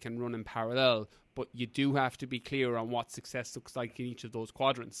these things can run in parallel, but you do have to be clear on what success looks like in each of those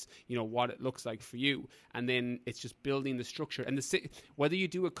quadrants, what it looks like for you. And then it's just building the structure. And whether you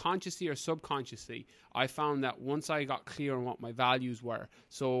do it consciously or subconsciously, I found that once I got clear on what my values were,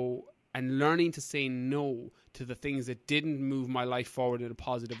 and learning to say no to the things that didn't move my life forward in a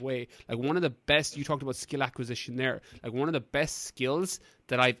positive way. Like, one of the best, you talked about skill acquisition there, like one of the best skills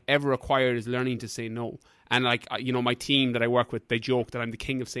that I've ever acquired is learning to say no. And like, my team that I work with, they joke that I'm the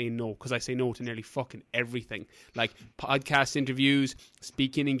king of saying no, because I say no to nearly fucking everything. Like podcast interviews,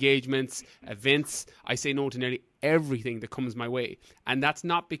 speaking engagements, events, I say no to nearly everything that comes my way. And that's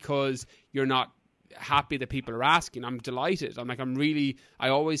not because you're not happy that people are asking. I'm delighted. I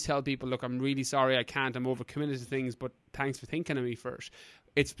always tell people, look, I'm really sorry I can't. I'm overcommitted to things, but thanks for thinking of me first.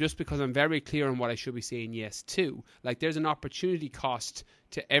 It's just because I'm very clear on what I should be saying yes to. Like, there's an opportunity cost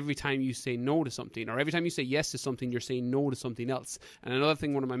to every time you say no to something, or every time you say yes to something, you're saying no to something else. And another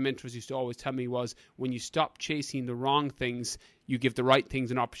thing one of my mentors used to always tell me was, when you stop chasing the wrong things, you give the right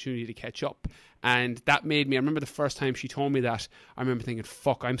things an opportunity to catch up. And that made me, I remember the first time she told me that, I remember thinking,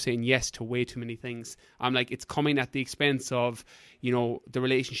 fuck, I'm saying yes to way too many things. I'm like, it's coming at the expense of, the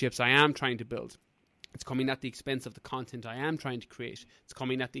relationships I am trying to build. It's coming at the expense of the content I am trying to create. It's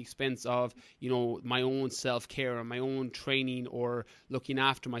coming at the expense of, my own self-care or my own training or looking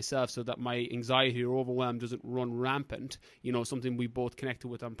after myself so that my anxiety or overwhelm doesn't run rampant. Something we both connected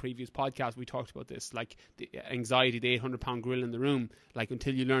with on previous podcasts, we talked about this, like the anxiety, the 800-pound gorilla in the room. Like,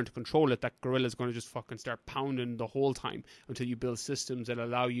 until you learn to control it, that gorilla is going to just fucking start pounding the whole time, until you build systems that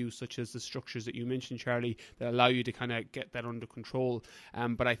allow you, such as the structures that you mentioned, Charlie, that allow you to kind of get that under control.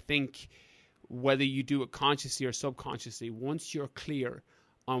 But I think, whether you do it consciously or subconsciously, once you're clear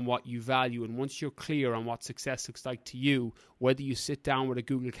on what you value and once you're clear on what success looks like to you, whether you sit down with a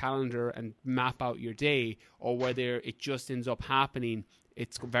Google Calendar and map out your day, or whether it just ends up happening,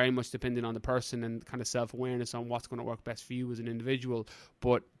 it's very much dependent on the person and kind of self-awareness on what's going to work best for you as an individual.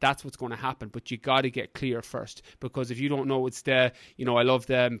 But that's what's going to happen. But you got to get clear first, because if you don't know, it's the, I love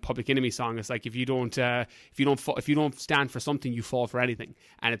the Public Enemy song. It's like, if you don't stand for something, you fall for anything.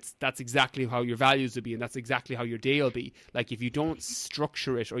 And that's exactly how your values will be, and that's exactly how your day will be. Like, if you don't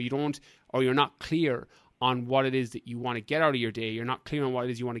structure it, or you're not clear on what it is that you want to get out of your day, you're not clear on what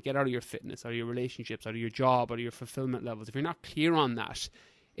it is you want to get out of your fitness, out of your relationships, out of your job, out of your fulfillment levels. If you're not clear on that,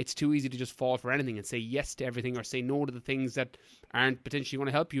 it's too easy to just fall for anything and say yes to everything, or say no to the things that aren't potentially going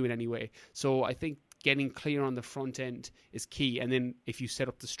to help you in any way. So I think getting clear on the front end is key. And then if you set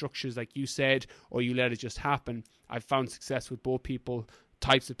up the structures like you said, or you let it just happen, I've found success with both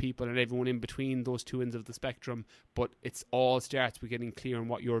types of people and everyone in between those two ends of the spectrum. But it's all starts with getting clear on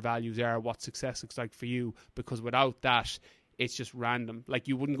what your values are, what success looks like for you, because without that, it's just random. Like,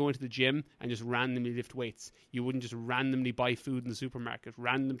 you wouldn't go into the gym and just randomly lift weights. You wouldn't just randomly buy food in the supermarket.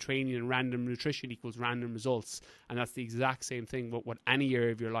 Random training and random nutrition equals random results. And that's the exact same thing with any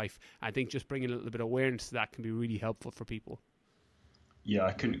area of your life. I think just bringing a little bit of awareness to that can be really helpful for people. Yeah,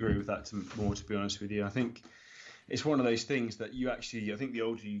 I couldn't agree with that more, to be honest with you. I think it's one of those things that I think the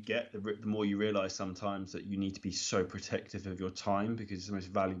older you get, the more you realize sometimes that you need to be so protective of your time, because it's the most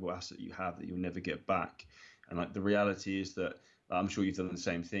valuable asset you have that you'll never get back. And like, the reality is that, I'm sure you've done the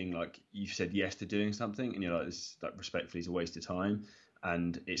same thing. Like, you've said yes to doing something, and you're like, this, that respectfully is a waste of time.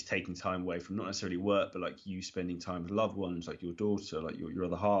 And it's taking time away from not necessarily work, but like you spending time with loved ones, like your daughter, like your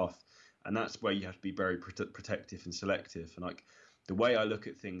other half. And that's where you have to be very protective and selective. And like, the way I look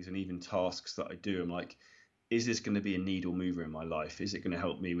at things, and even tasks that I do, I'm like, is this going to be a needle mover in my life? Is it going to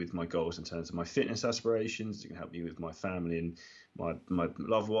help me with my goals in terms of my fitness aspirations? Is it going to help me with my family and my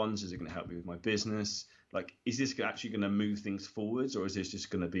loved ones? Is it going to help me with my business? Like, is this actually going to move things forwards, or is this just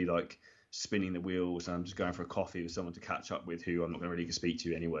going to be like spinning the wheels and I'm just going for a coffee with someone to catch up with who I'm not going to really speak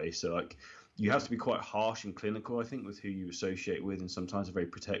to anyway? So like, you have to be quite harsh and clinical, I think, with who you associate with, and sometimes are very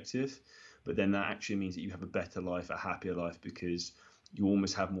protective. But then that actually means that you have a better life, a happier life, because you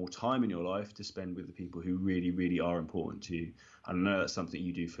almost have more time in your life to spend with the people who really, really are important to you. And I know that's something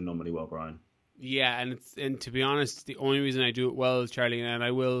you do phenomenally well, Brian. Yeah, and to be honest, the only reason I do it well, Charlie, and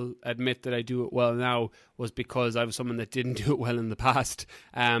I will admit that I do it well now, was because I was someone that didn't do it well in the past.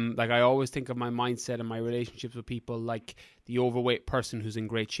 Like, I always think of my mindset and my relationships with people like the overweight person who's in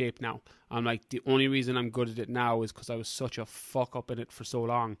great shape now. I'm like, the only reason I'm good at it now is because I was such a fuck up in it for so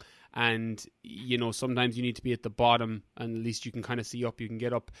long. And, you know, sometimes you need to be at the bottom and at least you can kind of see up, you can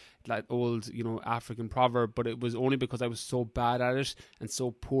get up, like old, you know, African proverb. But it was only because I was so bad at it and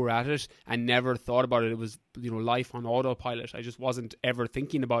so poor at it and never thought about it. It was, you know, life on autopilot. I just wasn't ever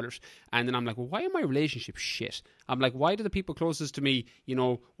thinking about it. And then I'm like, well, why are my relationships shit? I'm like, why do the people closest to me, you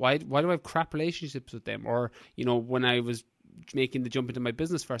know, why do I have crap relationships with them? Or, you know, when I was making the jump into my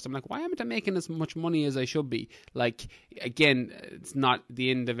business first, I'm like, why am I making as much money as I should be? Like, again, it's not the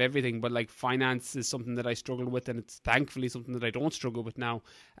end of everything, but like finance is something that I struggle with, and it's thankfully something that I don't struggle with now.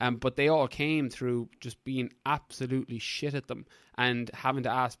 But they all came through just being absolutely shit at them and having to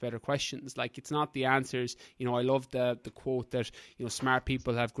ask better questions. Like, it's not the answers. You know, I love the quote that, you know, smart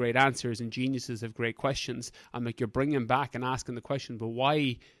people have great answers and geniuses have great questions. I'm like, you're bringing back and asking the question, but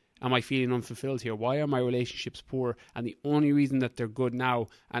why am I feeling unfulfilled here? Why are my relationships poor? And the only reason that they're good now,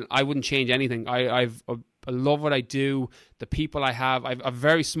 and I wouldn't change anything. I love what I do. The people I have a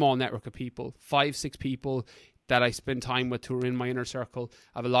very small network of people, 5-6 people that I spend time with who are in my inner circle.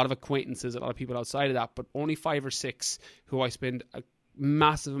 I have a lot of acquaintances, a lot of people outside of that, but only 5 or 6 who I spend a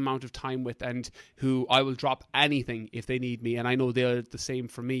massive amount of time with and who I will drop anything if they need me. And I know they're the same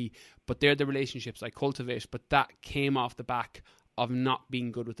for me, but they're the relationships I cultivate. But that came off the back of not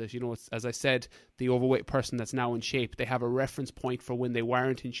being good with it. You know, it's, as I said, the overweight person that's now in shape, they have a reference point for when they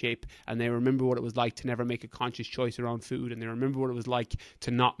weren't in shape, and they remember what it was like to never make a conscious choice around food, and they remember what it was like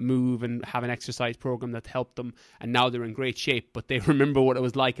to not move and have an exercise program that helped them, and now they're in great shape, but they remember what it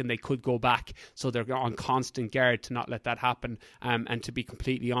was like and they could go back, so they're on constant guard to not let that happen. And to be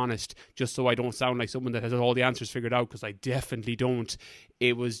completely honest, just so I don't sound like someone that has all the answers figured out, because I definitely don't,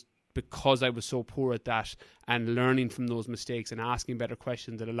 it was because I was so poor at that and learning from those mistakes and asking better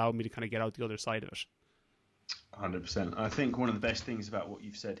questions that allowed me to kind of get out the other side of it. 100%. I think one of the best things about what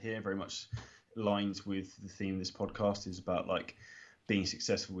you've said here very much aligns with the theme of this podcast, is about like being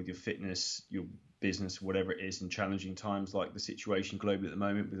successful with your fitness, your business, whatever it is, in challenging times like the situation globally at the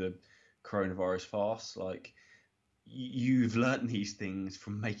moment with the coronavirus farce. Like, you've learned these things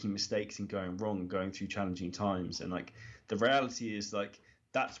from making mistakes and going wrong, going through challenging times. And like, the reality is, like,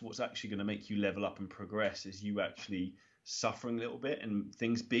 that's what's actually going to make you level up and progress, is you actually suffering a little bit and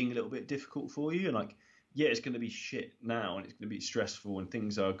things being a little bit difficult for you. And like, yeah, it's going to be shit now and it's going to be stressful and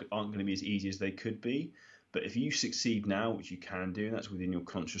things aren't going to be as easy as they could be. But if you succeed now, which you can do, and that's within your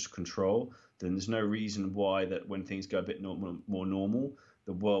conscious control, then there's no reason why that when things go a bit more normal,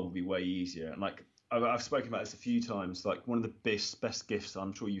 the world will be way easier. And like, I've spoken about this a few times. Like, one of the best gifts,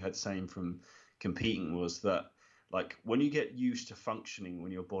 I'm sure you had the same from competing, was that, like, when you get used to functioning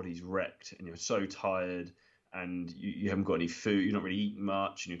when your body's wrecked and you're so tired and you haven't got any food, you're not really eating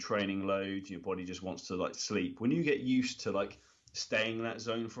much, and you're training loads, and your body just wants to like sleep. When you get used to like staying in that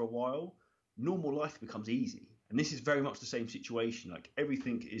zone for a while, normal life becomes easy. And this is very much the same situation. Like,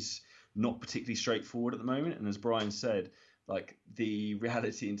 everything is not particularly straightforward at the moment. And as Brian said, like, the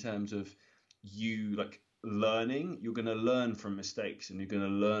reality in terms of you like learning, you're going to learn from mistakes and you're going to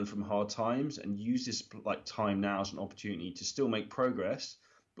learn from hard times, and use this like time now as an opportunity to still make progress,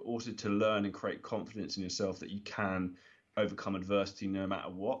 but also to learn and create confidence in yourself that you can overcome adversity no matter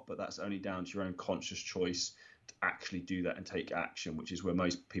what. But that's only down to your own conscious choice to actually do that and take action, which is where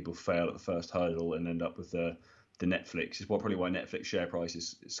most people fail at the first hurdle and end up with the Netflix. Is probably why Netflix share price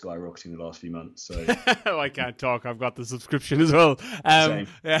is skyrocketing the last few months. So I can't talk. I've got the subscription as well. Same.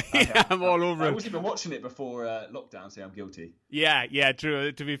 I'm all over it. I wasn't even watching it before lockdown, so I'm guilty. Yeah,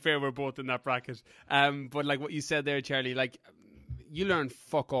 true. To be fair, we're both in that bracket. But like what you said there, Charlie, like, you learn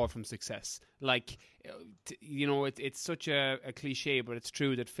fuck all from success. Like, you know, it's such a cliche, but it's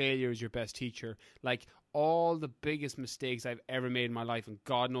true that failure is your best teacher. Like, all the biggest mistakes I've ever made in my life, and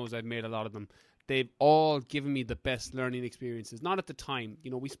God knows I've made a lot of them, they've all given me the best learning experiences. Not at the time.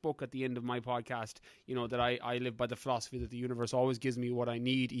 You know, we spoke at the end of my podcast, you know, that I live by the philosophy that the universe always gives me what I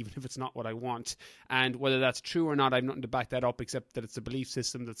need, even if it's not what I want. And whether that's true or not, I have nothing to back that up, except that it's a belief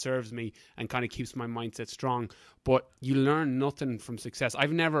system that serves me and kind of keeps my mindset strong. But you learn nothing from success.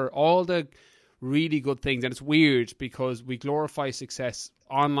 All the really good things, and it's weird because we glorify success.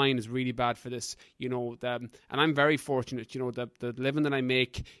 Online is really bad for this, you know, and I'm very fortunate, you know, the living that I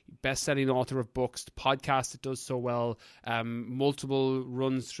make, best-selling author of books, the podcast that does so well, multiple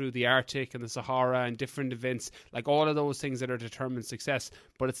runs through the Arctic and the Sahara and different events, like all of those things that are determined success.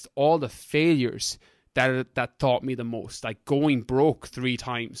 But it's all the failures that taught me the most. Like, going broke 3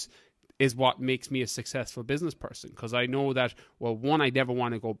 times is what makes me a successful business person, because I know that, well, one, I never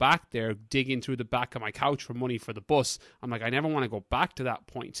want to go back there, digging through the back of my couch for money for the bus. I'm like, I never want to go back to that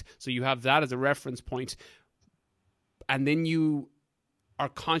point. So you have that as a reference point. and then you are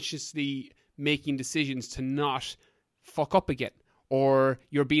consciously making decisions to not fuck up again, or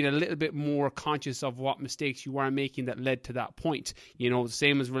you're being a little bit more conscious of what mistakes you were making that led to that point. The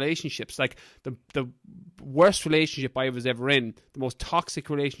same as relationships. Like the worst relationship I was ever in, the most toxic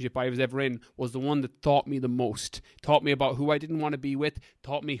relationship I was ever in, was the one that taught me the most. Taught me about who I didn't want to be with,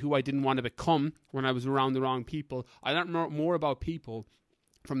 taught me who I didn't want to become when I was around the wrong people. I learned more about people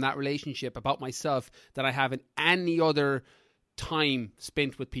from that relationship, about myself, than I have in any other time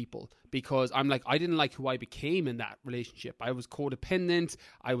spent with people, because I'm like, I didn't like who I became in that relationship. I was codependent,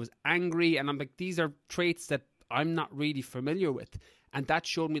 I was angry, and I'm like, these are traits that I'm not really familiar with. And that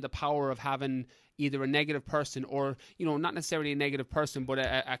showed me the power of having either a negative person, or, not necessarily a negative person, but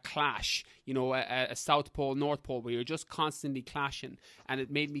a clash, a South Pole, North Pole, where you're just constantly clashing. And it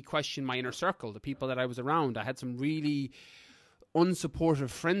made me question my inner circle, the people that I was around. I had some really unsupportive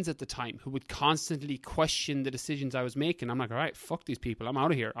friends at the time who would constantly question the decisions I was making. I'm like, all right, fuck these people, I'm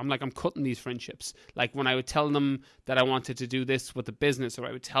out of here. I'm cutting these friendships. Like, when I would tell them that I wanted to do this with the business, or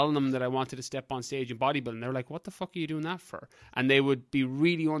I would tell them that I wanted to step on stage in bodybuilding, they're like, what the fuck are you doing that for? And they would be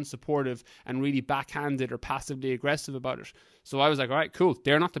really unsupportive and really backhanded or passively aggressive about it. So I was like, all right, cool,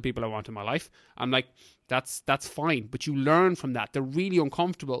 they're not the people I want in my life. I'm like, that's fine, but you learn from that. They're really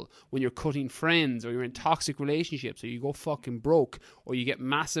uncomfortable when you're cutting friends, or you're in toxic relationships, or you go fucking broke, or you get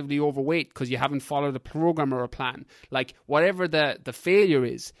massively overweight because you haven't followed a program or a plan. Like, whatever the failure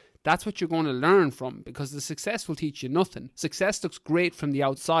is, that's what you're going to learn from, because the success will teach you nothing. Success looks great from the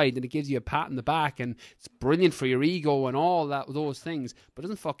outside, and it gives you a pat in the back, and it's brilliant for your ego and all those things, but it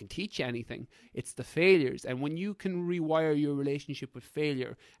doesn't fucking teach you anything. It's the failures. And when you can rewire your relationship with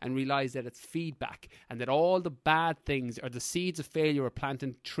failure and realize that it's feedback, and that all the bad things are the seeds of failure are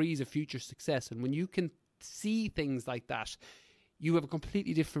planting trees of future success, and when you can see things like that, you have a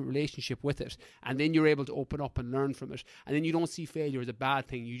completely different relationship with it. And then you're able to open up and learn from it. And then you don't see failure as a bad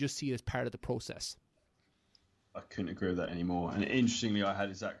thing. You just see it as part of the process. I couldn't agree with that anymore. And interestingly, I had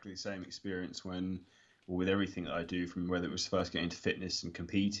exactly the same experience with everything that I do, from whether it was first getting into fitness and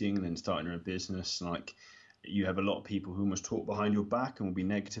competing, and then starting your own business. And like, you have a lot of people who almost talk behind your back and will be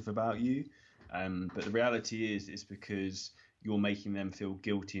negative about you. But the reality is, it's because you're making them feel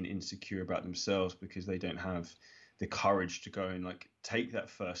guilty and insecure about themselves, because they don't have the courage to go and like take that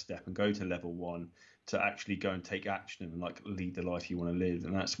first step and go to level one, to actually go and take action and like lead the life you want to live.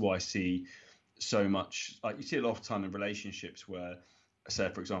 And that's why I see so much, like, you see a lot of time in relationships where, say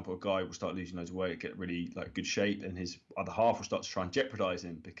for example, a guy will start losing loads of weight, get really like good shape, and his other half will start to try and jeopardize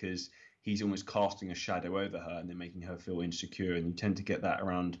him, because he's almost casting a shadow over her and then making her feel insecure. And you tend to get that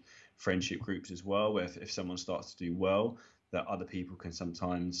around friendship groups as well, where if someone starts to do well, that other people can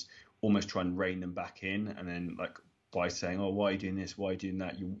sometimes almost try and rein them back in, and then like by saying, oh, why are you doing this? Why are you doing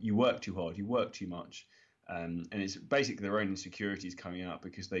that? You work too hard. You work too much. And it's basically their own insecurities coming out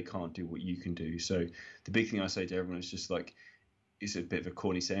because they can't do what you can do. So the big thing I say to everyone is just like, it's a bit of a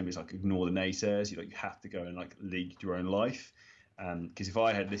corny saying, but it's like, ignore the naysayers. You have to go and like lead your own life. Because if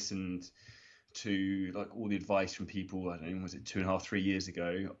I had listened to like all the advice from people, I don't know, was it 2.5, 3 years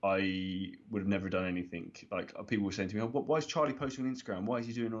ago, I would have never done anything. Like, people were saying to me, oh, why is Charlie posting on Instagram? Why is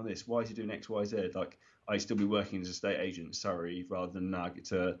he doing all this? Why is he doing X, Y, Z? Like, I'd still be working as a estate agent in Surrey, rather than now get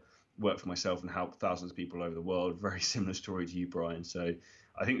to work for myself and help thousands of people all over the world. Very similar story to you, Brian. So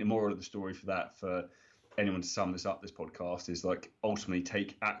I think the moral of the story for anyone to sum this podcast is like, ultimately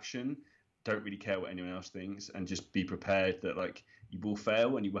take action. Don't really care what anyone else thinks, and just be prepared that like you will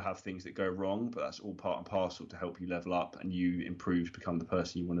fail and you will have things that go wrong, but that's all part and parcel to help you level up and you improve to become the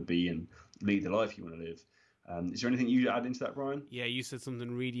person you want to be and lead the life you want to live. Is there anything you'd add into that, Brian? Yeah, you said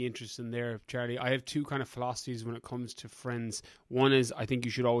something really interesting there, Charlie. I have two kind of philosophies when it comes to friends. One is, I think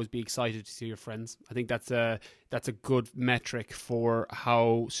you should always be excited to see your friends. I think that's a good metric for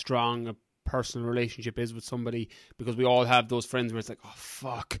how strong a personal relationship is with somebody, because we all have those friends where it's like, oh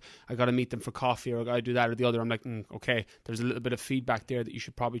fuck, I gotta meet them for coffee, or I gotta do that or the other. I'm like, okay, there's a little bit of feedback there that you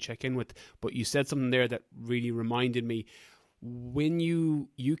should probably check in with. But you said something there that really reminded me. When you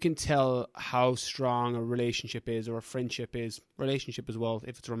can tell how strong a relationship is, or a friendship is, relationship as well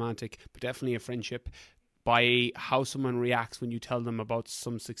if it's romantic, but definitely a friendship, by how someone reacts when you tell them about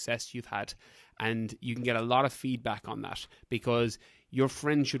some success you've had. And you can get a lot of feedback on that, because your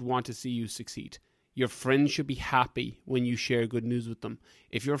friend should want to see you succeed. Your friend should be happy when you share good news with them.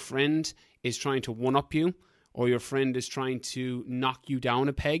 If your friend is trying to one-up you, or your friend is trying to knock you down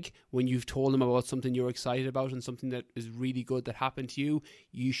a peg when you've told them about something you're excited about and something that is really good that happened to you,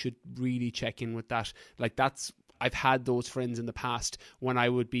 you should really check in with that. Like, that's I've had those friends in the past when I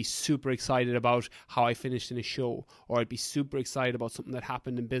would be super excited about how I finished in a show, or I'd be super excited about something that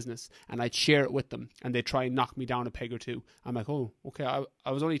happened in business, and I'd share it with them, and they'd try and knock me down a peg or two. I'm like, oh, okay,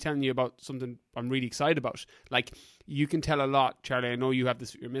 I was only telling you about something I'm really excited about. Like, you can tell a lot, Charlie. I know you have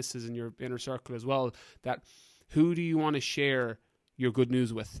this with your missus and your inner circle as well, that who do you want to share your good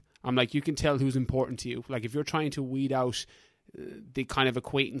news with? I'm like, you can tell who's important to you. Like, if you're trying to weed out the kind of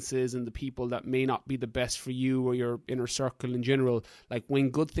acquaintances and the people that may not be the best for you or your inner circle in general, like, when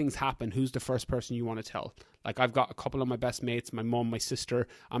good things happen, who's the first person you want to tell? Like, I've got a couple of my best mates, my mum, my sister.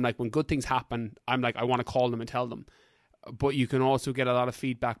 I'm like, when good things happen, I'm like, I want to call them and tell them. But you can also get a lot of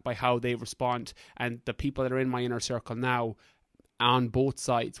feedback by how they respond. And the people that are in my inner circle now, on both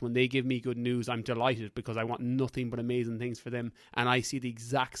sides, when they give me good news, I'm delighted, because I want nothing but amazing things for them, and I see the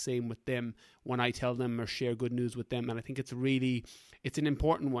exact same with them when I tell them or share good news with them. And I think it's an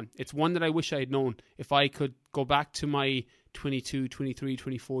important one. It's one that I wish I had known. If I could go back to my 22, 23,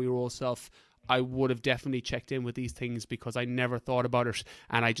 24-year-old self, I would have definitely checked in with these things, because I never thought about it,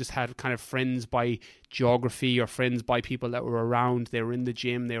 and I just had kind of friends by geography or friends by people that were around. They were in the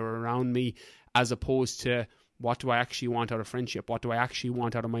gym, they were around me, as opposed to, what do I actually want out of friendship? What do I actually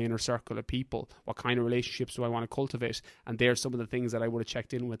want out of my inner circle of people? What kind of relationships do I want to cultivate? And there's some of the things that I would have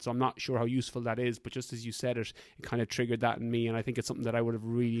checked in with. So I'm not sure how useful that is, but just as you said it, it kind of triggered that in me. And I think it's something that I would have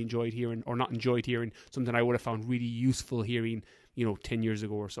really enjoyed hearing, or not enjoyed hearing, something I would have found really useful hearing, 10 years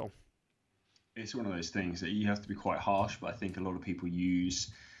ago or so. It's one of those things that you have to be quite harsh, but I think a lot of people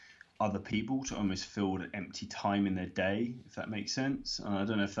use other people to almost fill an empty time in their day, if that makes sense. And I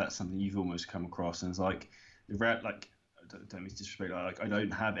don't know if that's something you've almost come across. And it's like, don't mean to disrespect, like, I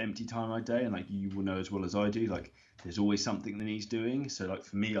don't have empty time in my day, and like, you will know as well as I do, like, there's always something that needs doing. So like,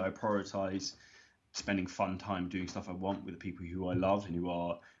 for me, I prioritize spending fun time doing stuff I want with the people who I love and who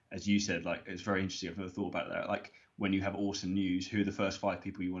are, as you said, like, it's very interesting. I've never thought about that. Like, when you have awesome news, who are the first 5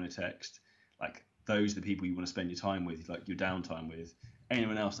 people you want to text? Like, those are the people you want to spend your time with, like your downtime with.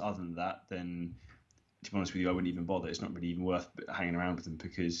 Anyone else other than that, then to be honest with you, I wouldn't even bother. It's not really even worth hanging around with them,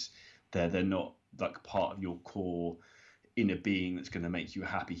 because they're not like part of your core inner being that's going to make you a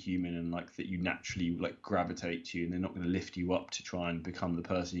happy human, and like that you naturally like gravitate to, and they're not going to lift you up to try and become the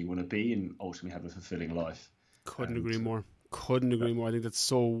person you want to be and ultimately have a fulfilling life. Couldn't agree more. I think that's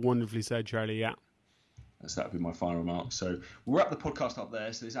so wonderfully said, Charlie. Yeah. So that would be my final remark. So we'll wrap the podcast up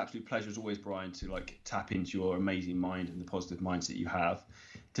there. So it's an absolute pleasure as always, Brian, to like tap into your amazing mind and the positive mindset you have.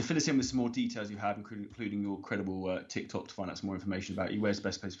 To fill us in with some more details you have, including your credible TikTok, to find out some more information about you, where's the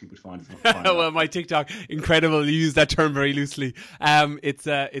best place for people to find well, my TikTok, incredible. You use that term very loosely. It's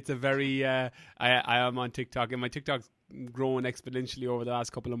a very I am on TikTok, and my TikTok's growing exponentially over the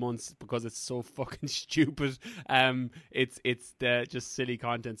last couple of months because it's so fucking stupid. It's the just silly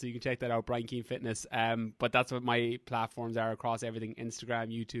content, so you can check that out, Brian Keane Fitness. But that's what my platforms are across everything: Instagram,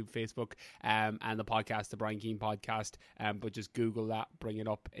 YouTube, Facebook, and the podcast, the Brian Keane Podcast. But just Google that, bring it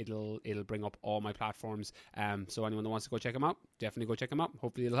up. It'll bring up all my platforms. So anyone that wants to go check them out, definitely go check them out.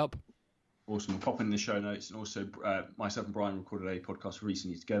 Hopefully it'll help. Awesome. We'll pop in the show notes, and also myself and Brian recorded a podcast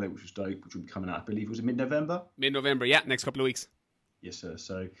recently together, which was dope, which will be coming out, I believe, was it mid-November? Mid-November, yeah, next couple of weeks. Yes, sir.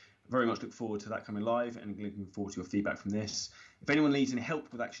 So very much look forward to that coming live, and looking forward to your feedback from this. If anyone needs any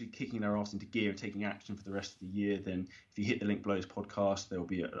help with actually kicking their ass into gear and taking action for the rest of the year, then if you hit the link below this podcast, there will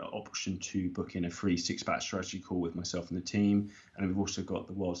be an option to book in a free 6-pack strategy call with myself and the team. And we've also got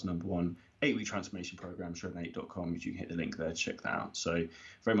the world's #1 8-week transformation program, shred8.com, which you can hit the link there to check that out. So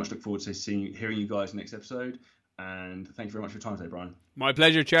very much look forward to hearing you guys next episode. And thank you very much for your time today, Brian. My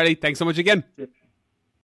pleasure, Charlie. Thanks so much again. Yeah.